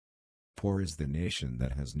Poor is the nation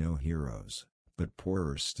that has no heroes, but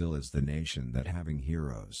poorer still is the nation that having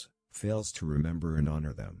heroes, fails to remember and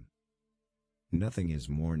honor them. Nothing is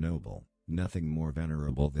more noble, nothing more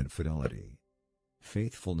venerable than fidelity.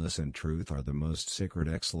 Faithfulness and truth are the most sacred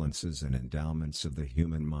excellences and endowments of the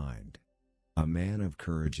human mind. A man of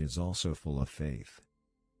courage is also full of faith.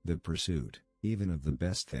 The pursuit, even of the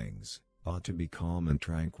best things, ought to be calm and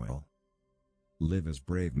tranquil. Live as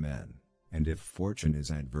brave men, and if fortune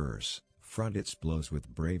is adverse, front its blows with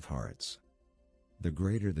brave hearts. The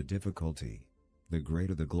greater the difficulty, the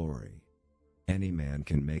greater the glory. Any man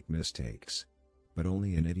can make mistakes, but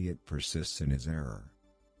only an idiot persists in his error.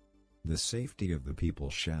 The safety of the people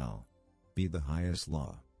shall be the highest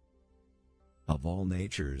law. Of all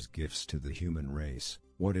nature's gifts to the human race,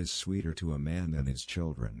 what is sweeter to a man than his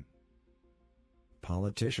children?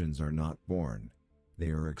 Politicians are not born,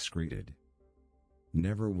 they are excreted.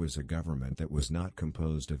 Never was a government that was not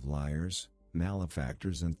composed of liars,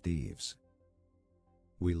 malefactors and thieves.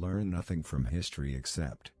 We learn nothing from history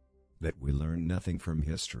except that we learn nothing from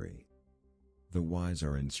history. The wise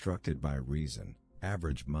are instructed by reason,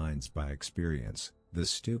 average minds by experience, the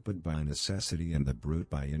stupid by necessity and the brute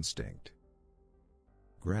by instinct.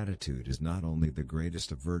 Gratitude is not only the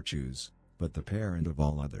greatest of virtues, but the parent of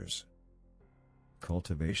all others.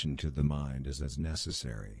 Cultivation to the mind is as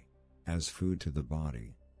necessary as food to the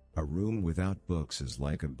body. A room without books is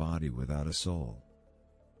like a body without a soul.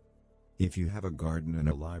 If you have a garden and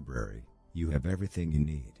a library, you have everything you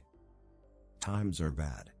need. Times are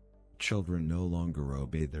bad. Children no longer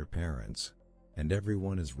obey their parents, and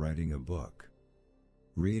everyone is writing a book.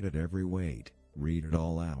 Read at every weight, read at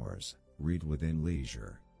all hours, read within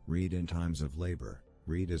leisure, read in times of labor,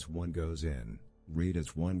 read as one goes in, read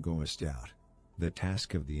as one goes out. The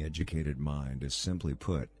task of the educated mind is simply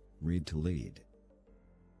put, read to lead.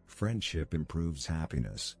 Friendship improves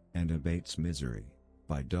happiness, and abates misery,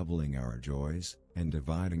 by doubling our joys, and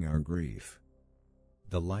dividing our grief.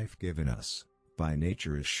 The life given us, by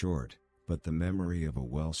nature is short, but the memory of a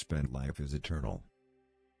well-spent life is eternal.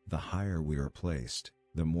 The higher we are placed,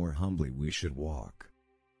 the more humbly we should walk.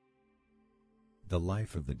 The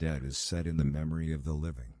life of the dead is set in the memory of the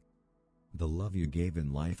living. The love you gave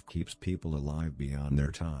in life keeps people alive beyond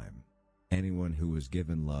their time. Anyone who is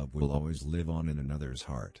given love will always live on in another's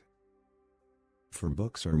heart. For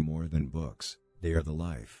books are more than books, they are the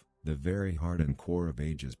life, the very heart and core of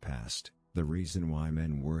ages past, the reason why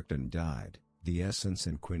men worked and died, the essence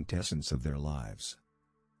and quintessence of their lives.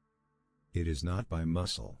 It is not by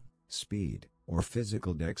muscle, speed, or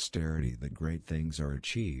physical dexterity that great things are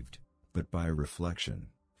achieved, but by reflection,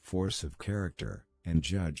 force of character, and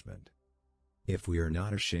judgment. If we are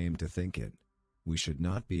not ashamed to think it, we should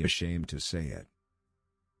not be ashamed to say it.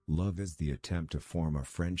 Love is the attempt to form a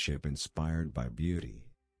friendship inspired by beauty.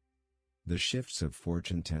 The shifts of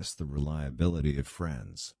fortune test the reliability of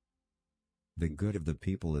friends. The good of the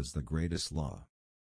people is the greatest law.